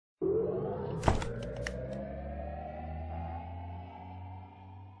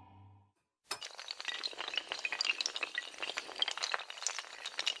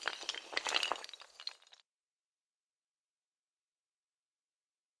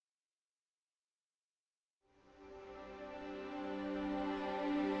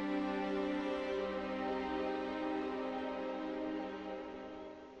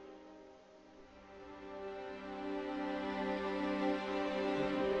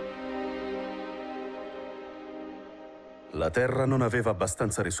La Terra non aveva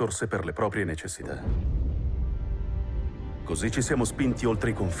abbastanza risorse per le proprie necessità. Così ci siamo spinti oltre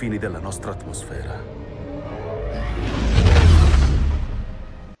i confini della nostra atmosfera.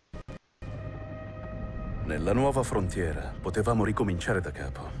 Nella nuova frontiera potevamo ricominciare da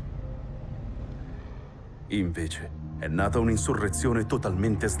capo. Invece è nata un'insurrezione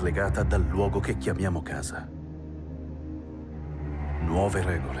totalmente slegata dal luogo che chiamiamo casa. Nuove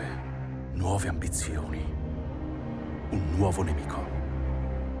regole, nuove ambizioni. Un nuovo nemico.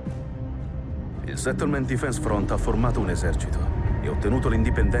 Il Settlement Defense Front ha formato un esercito e ottenuto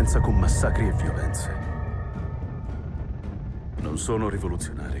l'indipendenza con massacri e violenze. Non sono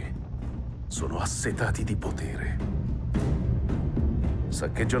rivoluzionari, sono assetati di potere.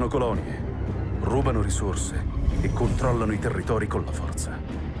 Saccheggiano colonie, rubano risorse e controllano i territori con la forza.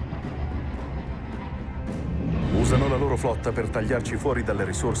 Usano la loro flotta per tagliarci fuori dalle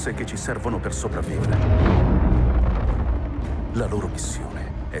risorse che ci servono per sopravvivere. La loro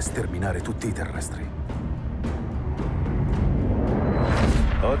missione è sterminare tutti i terrestri.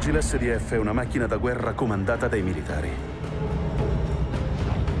 Oggi l'SDF è una macchina da guerra comandata dai militari.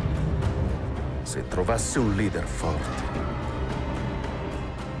 Se trovasse un leader forte,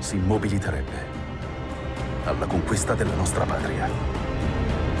 si mobiliterebbe alla conquista della nostra patria.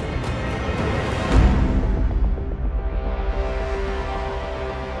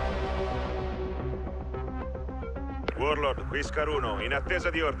 Warlord, qui Scar 1, in attesa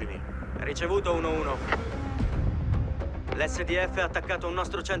di ordini. Ricevuto 1-1. L'SDF ha attaccato un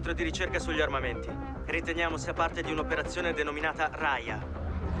nostro centro di ricerca sugli armamenti. Riteniamo sia parte di un'operazione denominata Raya.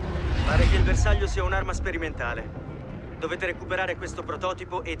 Pare che il bersaglio sia un'arma sperimentale. Dovete recuperare questo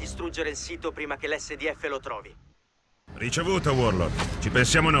prototipo e distruggere il sito prima che l'SDF lo trovi. Ricevuto, Warlord. Ci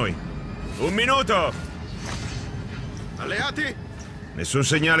pensiamo noi. 1 minuto! Alleati? Nessun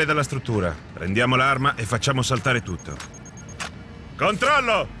segnale dalla struttura. Prendiamo l'arma e facciamo saltare tutto.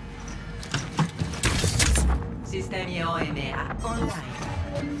 Controllo! Sistemi OMA online.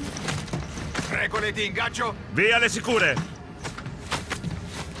 Regole di ingaggio? Via le sicure!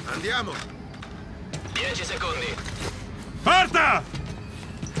 Andiamo! 10 secondi. Porta!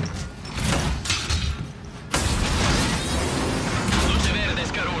 Luce verde,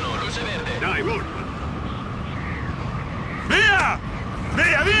 Scar 1, luce verde. Dai, Warlord! Via!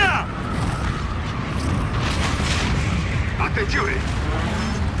 Via, via! Attenzione!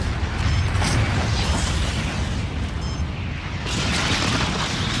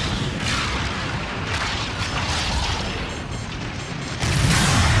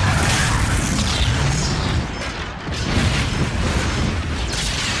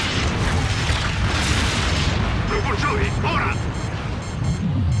 Propulsori, ora!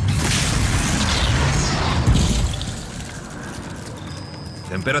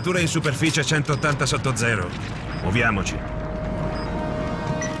 Temperatura in superficie 180 sotto zero. Muoviamoci.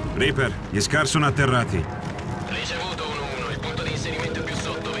 Reaper, gli Scar sono atterrati. Ricevuto 1-1, il punto di inserimento è più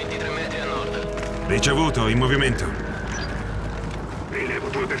sotto, 23 metri a nord. Ricevuto, in movimento. Rilevo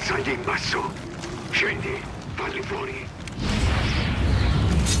 2 bersagli in basso. Scendi, falli fuori.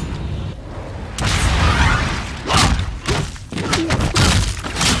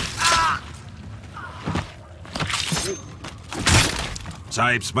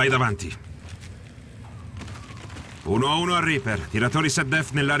 Sipes, vai davanti. 1-1 al Reaper. Tiratori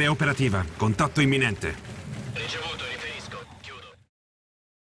SETDEF nell'area operativa. Contatto imminente. Ricevuto